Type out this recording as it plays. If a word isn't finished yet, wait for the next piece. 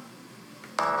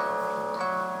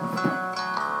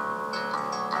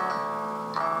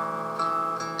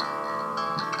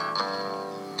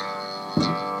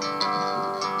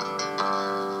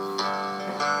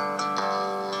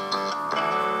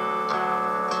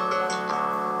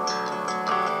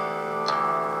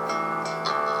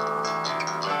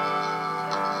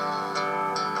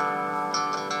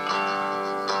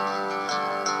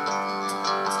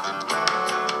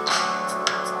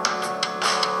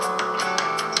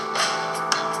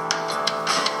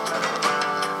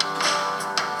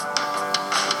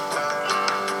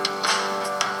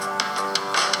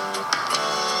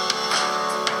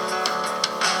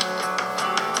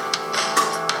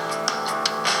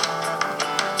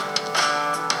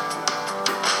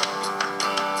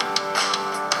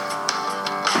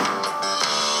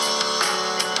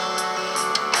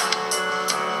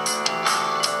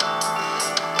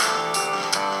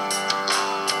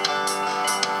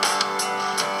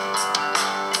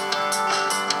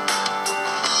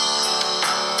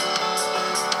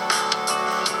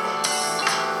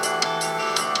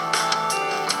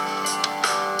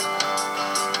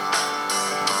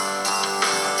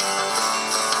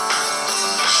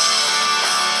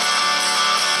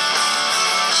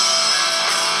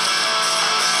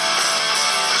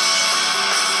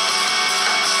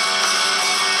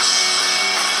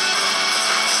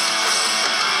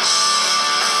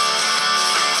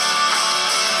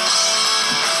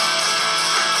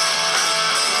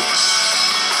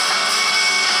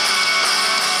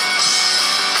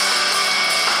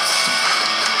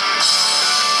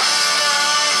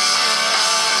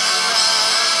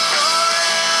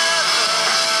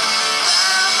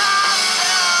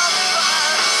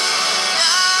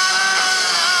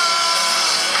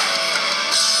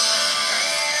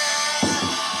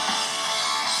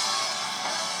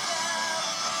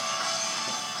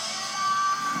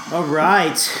All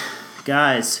right,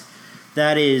 guys,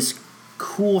 that is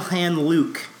Cool Hand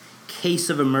Luke, Case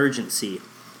of Emergency.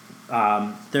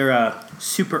 They're a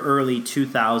super early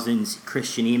 2000s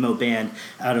Christian emo band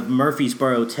out of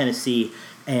Murfreesboro, Tennessee,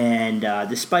 and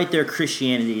despite their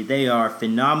Christianity, they are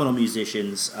phenomenal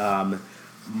musicians.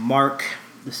 Mark,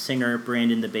 the singer,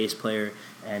 Brandon, the bass player,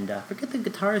 and I forget the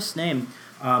guitarist's name.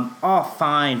 All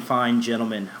fine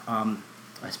gentlemen.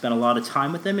 I spent a lot of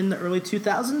time with them in the early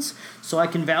 2000s, so I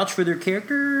can vouch for their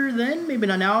character then. Maybe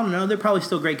not now. I don't know. They're probably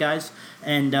still great guys.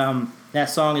 And that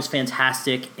song is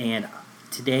fantastic. And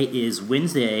today is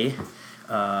Wednesday.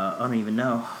 I don't even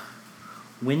know.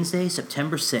 Wednesday,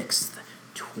 September 6th,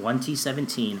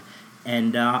 2017.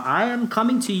 And I am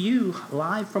coming to you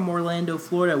live from Orlando,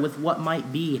 Florida with what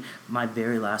might be my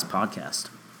very last podcast.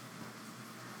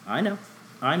 I know.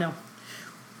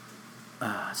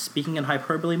 Speaking in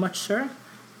hyperbole much, sir?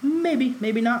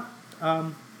 Maybe not.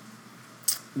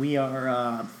 We're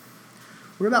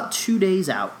about 2 days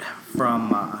out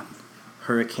from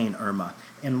Hurricane Irma,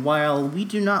 and while we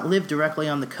do not live directly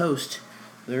on the coast,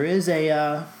 there is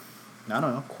a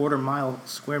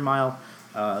square mile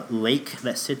lake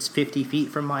that sits 50 feet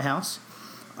from my house,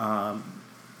 and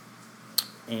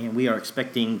we are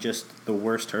expecting just the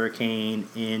worst hurricane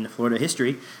in Florida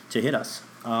history to hit us.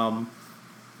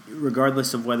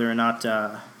 Regardless of whether or not.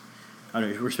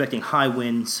 We're expecting high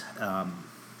winds,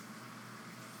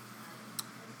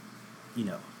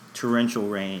 torrential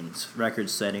rains,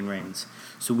 record-setting rains.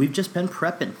 So we've just been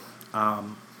prepping,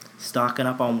 stocking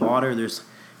up on water.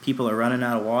 People are running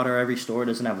out of water. Every store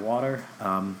doesn't have water.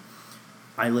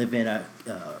 I live in a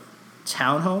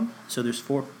townhome, so there's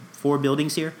four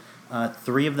buildings here.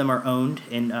 3 of them are owned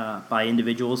by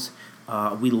individuals.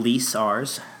 We lease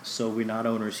ours, so we're not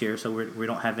owners here. So we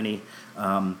don't have any,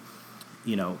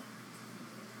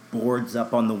 boards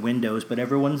up on the windows, but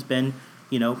everyone's been,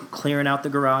 clearing out the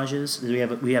garages. We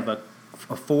have a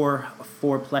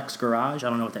fourplex garage. I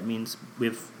don't know what that means.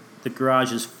 The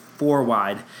garage is 4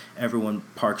 wide. Everyone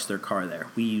parks their car there.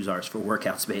 We use ours for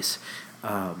workout space.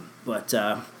 So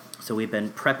we've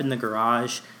been prepping the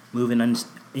garage, moving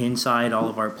inside all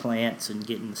of our plants and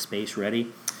getting the space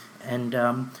ready. And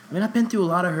I've been through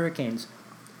a lot of hurricanes,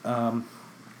 so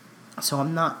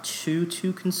I'm not too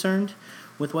concerned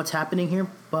with what's happening here,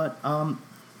 but I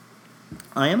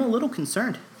am a little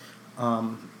concerned.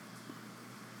 I've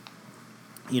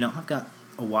got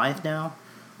a wife now.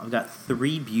 I've got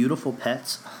 3 beautiful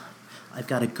pets. I've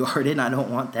got a garden. I don't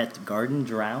want that garden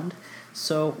drowned.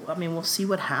 So, we'll see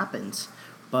what happens.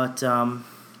 But on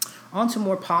to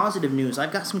more positive news.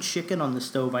 I've got some chicken on the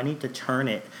stove. I need to turn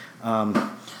it. Let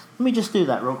me just do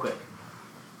that real quick.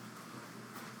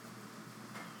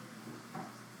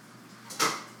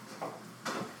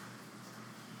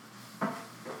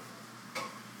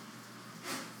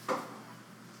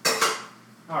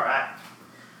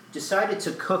 Decided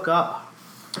to cook up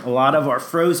a lot of our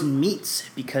frozen meats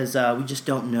because we just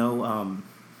don't know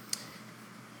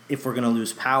if we're going to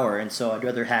lose power, and so I'd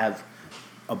rather have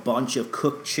a bunch of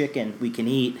cooked chicken we can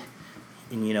eat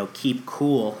and keep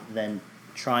cool than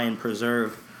try and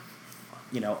preserve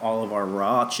all of our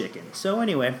raw chicken. So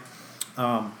anyway,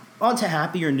 on to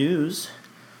happier news.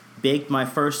 Baked my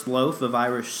first loaf of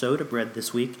Irish soda bread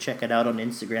this week. Check it out on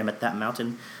Instagram at That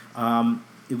Mountain.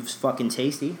 It was fucking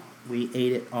tasty. We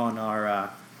ate it on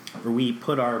we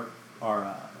put our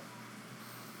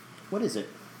what is it?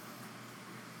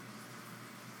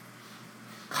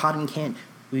 Cotton candy.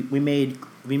 We made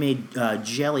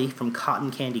jelly from cotton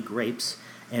candy grapes,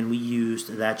 and we used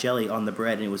that jelly on the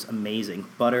bread, and it was amazing.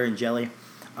 Butter and jelly,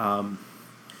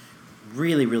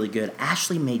 really, really good.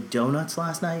 Ashley made donuts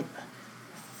last night.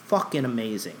 Fucking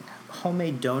amazing.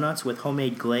 Homemade donuts with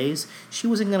homemade glaze. She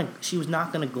was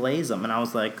not gonna glaze them, and I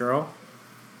was like, girl,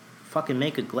 fucking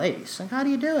make a glaze. Like, how do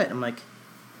you do it? I'm like,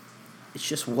 it's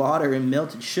just water and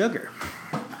melted sugar.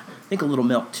 I think a little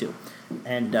milk too.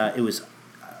 And it was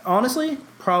honestly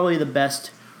probably the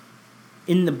best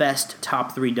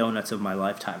top 3 donuts of my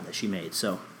lifetime that she made.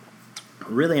 So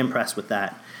really impressed with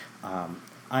that. I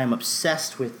am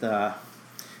obsessed with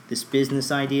this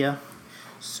business idea.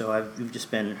 So we've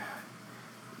just been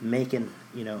making,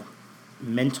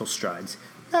 mental strides.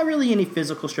 Not really any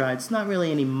physical strides, not really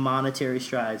any monetary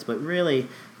strides, but really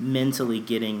mentally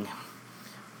getting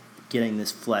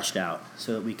this fleshed out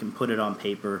so that we can put it on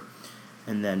paper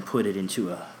and then put it into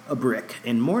a brick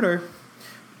and mortar,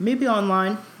 maybe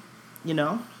online,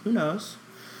 who knows.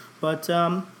 But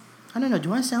I don't know,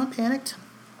 do I sound panicked?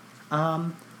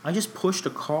 I just pushed a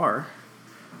car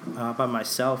by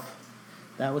myself.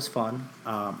 That was fun.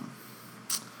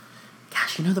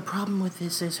 Gosh, the problem with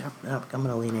this is... I'm going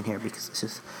to lean in here because this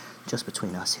is just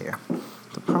between us here.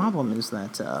 The problem is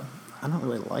that I don't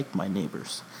really like my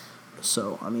neighbors.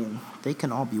 So, I mean, they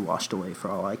can all be washed away for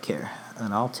all I care.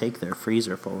 And I'll take their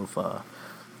freezer full of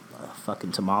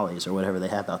fucking tamales or whatever they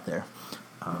have out there.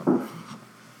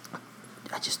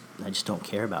 I just don't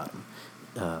care about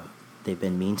them. They've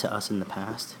been mean to us in the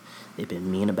past. They've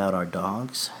been mean about our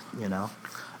dogs,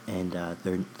 and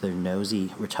they're nosy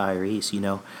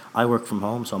retirees. I work from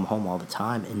home, so I'm home all the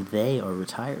time, and they are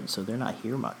retired, so they're not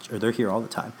here much, or they're here all the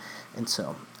time, and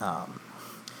so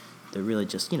they're really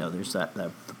just there's that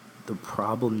the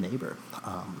problem neighbor,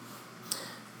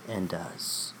 and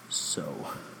so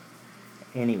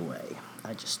anyway,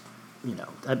 I just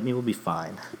I mean we'll be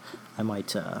fine. I might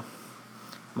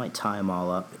tie them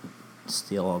all up and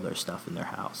steal all their stuff in their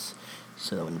house,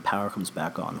 so that when the power comes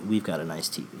back on, we've got a nice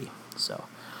TV. So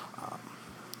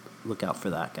look out for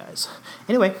that, guys.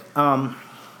 Anyway,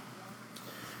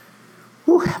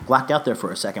 blacked out there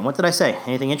for a second. What did I say?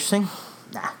 Anything interesting?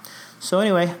 Nah. So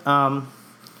anyway,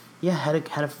 yeah, had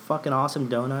a fucking awesome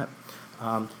donut.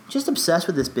 Just obsessed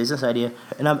with this business idea,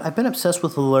 and I've been obsessed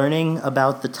with learning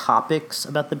about the topics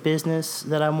about the business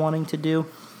that I'm wanting to do.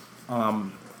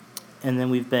 And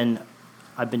then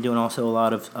I've been doing also a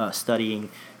lot of studying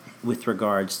with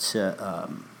regards to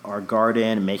our garden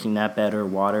and making that better,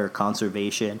 water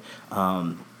conservation,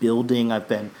 building.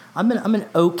 I'm an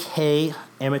okay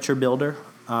amateur builder,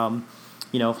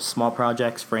 small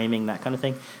projects, framing, that kind of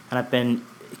thing, and I've been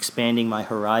expanding my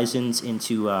horizons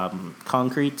into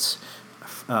concretes,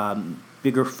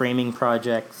 bigger framing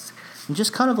projects, and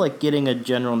just kind of like getting a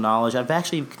general knowledge. I've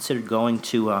actually considered going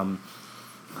to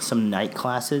some night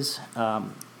classes.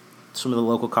 Some of the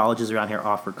local colleges around here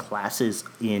offer classes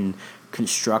in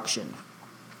construction.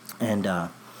 And a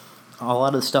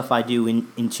lot of the stuff I do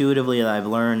intuitively that I've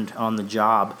learned on the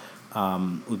job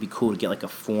would be cool to get like a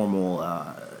formal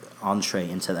entree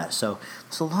into that. So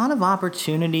there's a lot of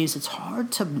opportunities. It's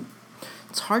hard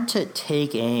to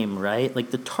take aim, right?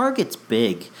 Like the target's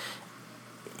big.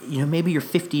 Maybe you're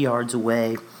 50 yards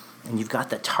away and you've got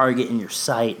that target in your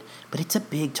sight, but it's a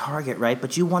big target, right?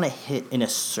 But you want to hit in a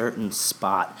certain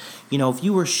spot. If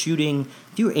you were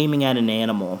aiming at an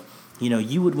animal, you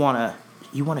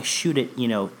want to shoot it,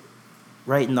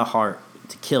 right in the heart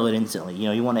to kill it instantly.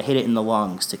 You want to hit it in the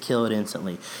lungs to kill it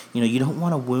instantly. You don't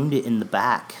want to wound it in the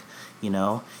back. You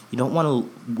don't want to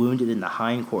wound it in the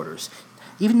hindquarters.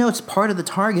 Even though it's part of the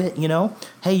target,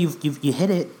 hey, you hit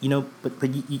it,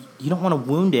 but you don't want to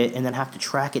wound it and then have to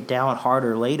track it down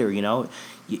harder later, You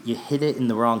hit it in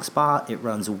the wrong spot, it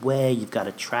runs away, you've got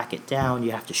to track it down,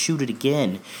 you have to shoot it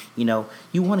again, You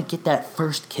want to get that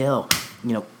first kill,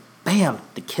 bam,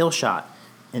 the kill shot,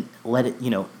 and let it,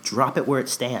 drop it where it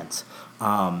stands.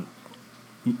 Not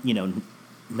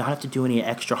have to do any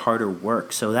extra harder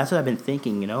work. So that's what I've been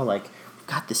thinking,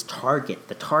 got this target.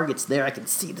 The target's there. I can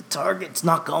see the target. It's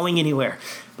not going anywhere.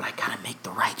 But I gotta make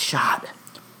the right shot.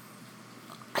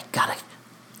 I gotta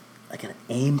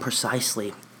aim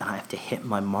precisely, and I have to hit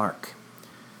my mark.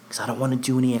 Because I don't want to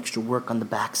do any extra work on the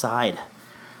backside.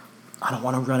 I don't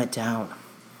want to run it down.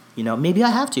 Maybe I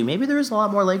have to. Maybe there is a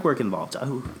lot more legwork involved.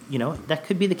 That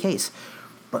could be the case.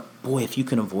 But boy, if you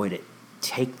can avoid it,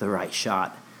 take the right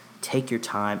shot. Take your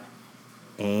time,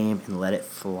 aim, and let it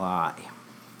fly.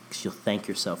 Because you'll thank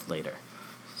yourself later.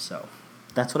 So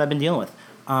that's what I've been dealing with.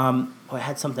 I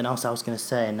had something else I was going to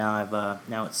say, and now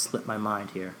it's slipped my mind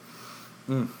here.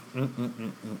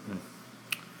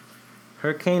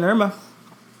 Hurricane Irma.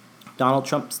 Donald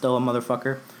Trump still a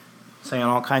motherfucker, saying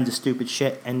all kinds of stupid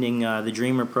shit, ending the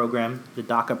Dreamer program, the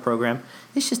DACA program.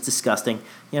 It's just disgusting.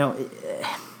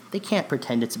 They can't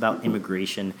pretend it's about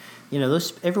immigration.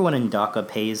 Everyone in DACA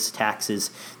pays taxes.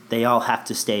 They all have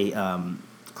to stay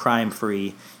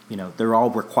crime-free. They're all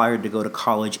required to go to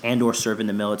college and or serve in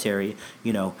the military.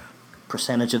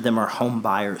 Percentage of them are home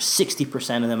buyers.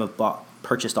 60% of them have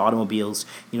purchased automobiles.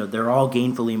 They're all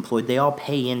gainfully employed. They all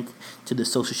pay into the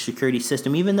Social Security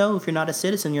system, even though if you're not a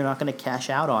citizen, you're not going to cash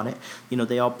out on it.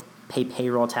 They all pay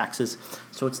payroll taxes.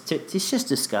 So it's just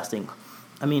disgusting.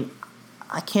 I mean,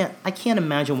 I can't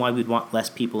imagine why we'd want less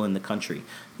people in the country,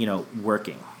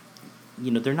 working.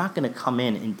 They're not going to come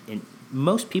in and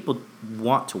most people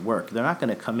want to work. They're not going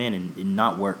to come in and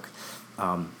not work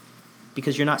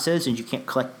because you're not citizens. You can't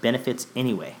collect benefits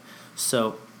anyway.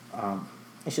 So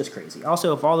it's just crazy.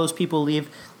 Also, if all those people leave,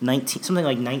 something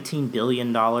like $19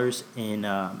 billion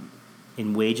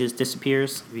in wages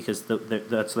disappears because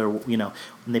that's their, when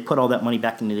they put all that money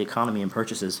back into the economy and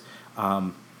purchases,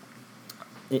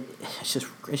 it's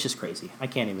just crazy. I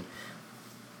can't even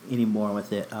anymore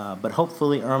with it. But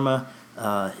hopefully Irma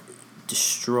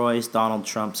destroys Donald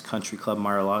Trump's country club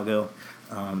Mar-a-Lago.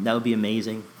 That would be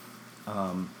amazing.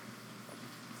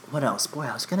 What else? Boy,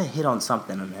 I was gonna hit on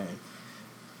something and then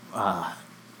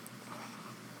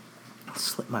it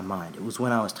slipped my mind. It was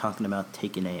when I was talking about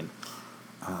taking aim.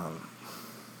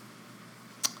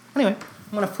 Anyway,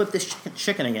 I'm gonna flip this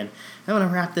chicken again. I'm gonna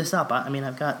wrap this up. I mean,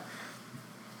 I've got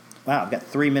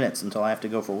 3 minutes until I have to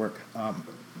go for work.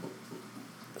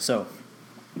 So,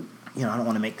 I don't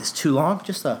want to make this too long.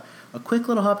 Just a quick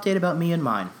little update about me and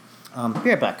mine. Be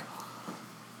right back.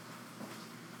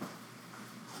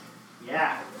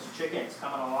 Yeah, this chicken's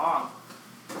coming along.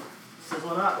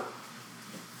 Sizzling up.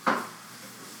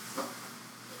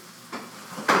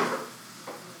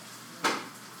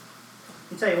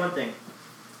 Let me tell you one thing.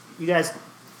 You guys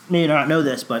may not know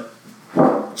this, but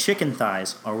chicken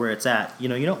thighs are where it's at. You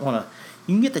don't want to...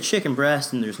 You can get the chicken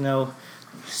breast and there's no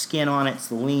skin on it. It's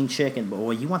the lean chicken. But,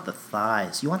 boy, you want the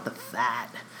thighs. You want the fat.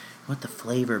 You want the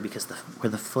flavor because where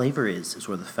the flavor is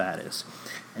where the fat is.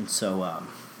 And so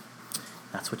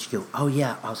that's what you go... Oh,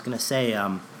 yeah, I was going to say...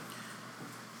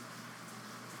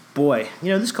 boy,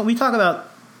 we talk about...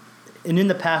 And in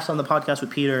the past on the podcast with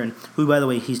Peter, and who, by the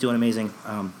way, he's doing amazing.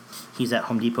 He's at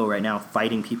Home Depot right now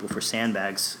fighting people for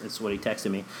sandbags. That's what he texted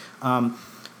me.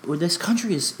 This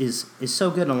country is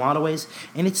so good in a lot of ways,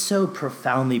 and it's so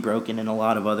profoundly broken in a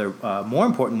lot of other more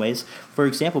important ways. For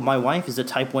example, my wife is a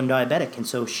type 1 diabetic, and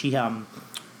so she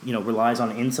relies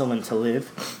on insulin to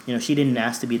live. She didn't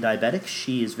ask to be diabetic.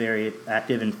 She is very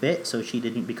active and fit, so she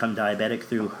didn't become diabetic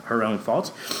through her own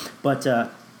fault. But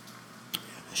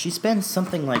she spends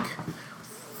something like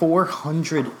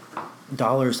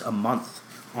 $400 a month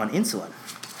on insulin.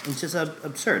 It's just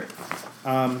absurd.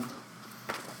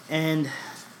 And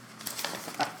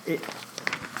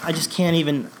I just can't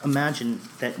even imagine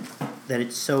that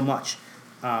it's so much.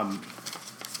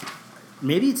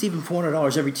 Maybe it's even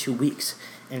 $400 every 2 weeks.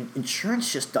 And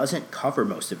insurance just doesn't cover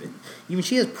most of it. Even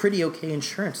she has pretty okay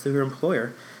insurance through her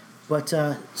employer. But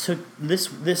so this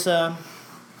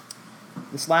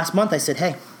last month I said,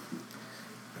 hey,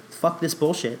 fuck this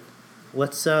bullshit.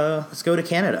 Let's go to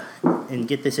Canada and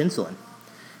get this insulin.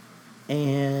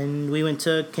 And we went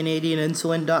to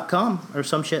CanadianInsulin.com or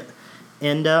some shit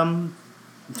and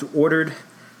ordered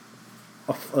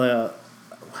a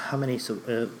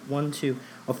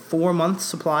 4-month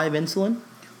supply of insulin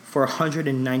for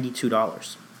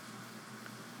 $192.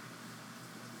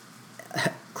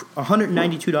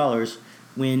 $192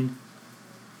 when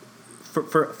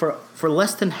for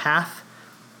less than half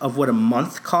of what a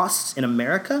month costs in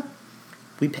America,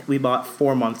 we bought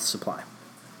 4 months supply.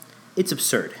 It's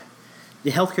absurd.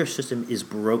 The healthcare system is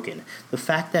broken. The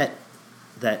fact that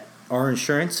our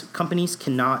insurance companies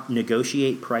cannot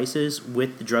negotiate prices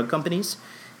with the drug companies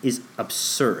is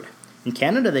absurd. In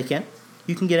Canada, they can.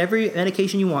 You can get every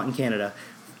medication you want in Canada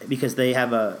because they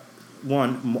have a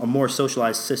more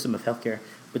socialized system of healthcare.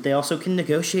 But they also can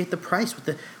negotiate the price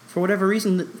for whatever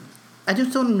reason. I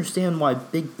just don't understand why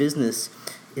big business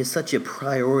is such a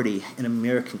priority in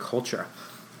American culture.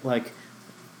 Like,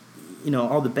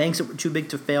 all the banks that were too big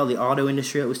to fail, the auto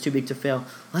industry that was too big to fail,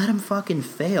 let them fucking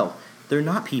fail. They're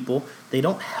not people. They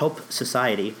don't help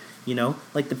society.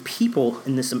 Like the people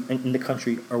in the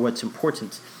country are what's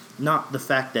important, not the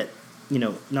fact that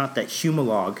not that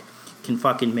Humalog can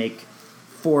fucking make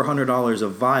 $400 a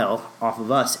vial off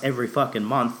of us every fucking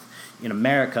month in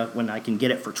America when I can get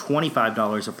it for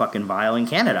 $25 a fucking vial in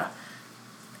Canada.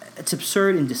 It's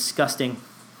absurd and disgusting,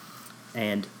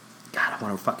 and God, I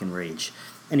want to fucking rage.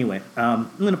 Anyway,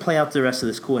 I'm going to play out the rest of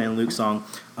this Cool Hand Luke song.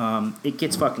 It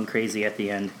gets fucking crazy at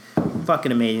the end.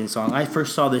 Fucking amazing song. I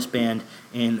first saw this band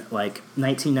in like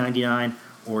 1999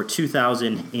 or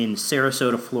 2000 in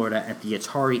Sarasota, Florida at the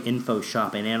Atari Info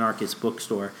Shop and Anarchist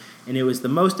Bookstore, and it was the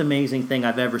most amazing thing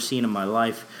I've ever seen in my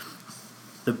life.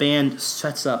 The band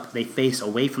sets up, they face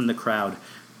away from the crowd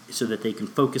so that they can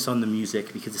focus on the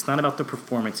music, because it's not about the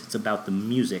performance, it's about the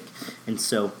music. And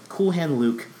so, Cool Hand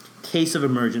Luke, Case of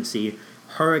Emergency,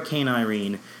 Hurricane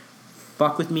Irene,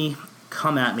 fuck with me,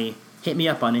 come at me, hit me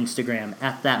up on Instagram,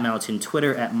 @ThatMountain,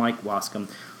 Twitter, @MikeWascom.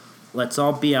 Let's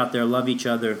all be out there, love each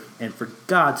other, and for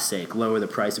God's sake, lower the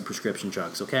price of prescription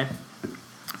drugs, okay?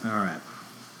 All right.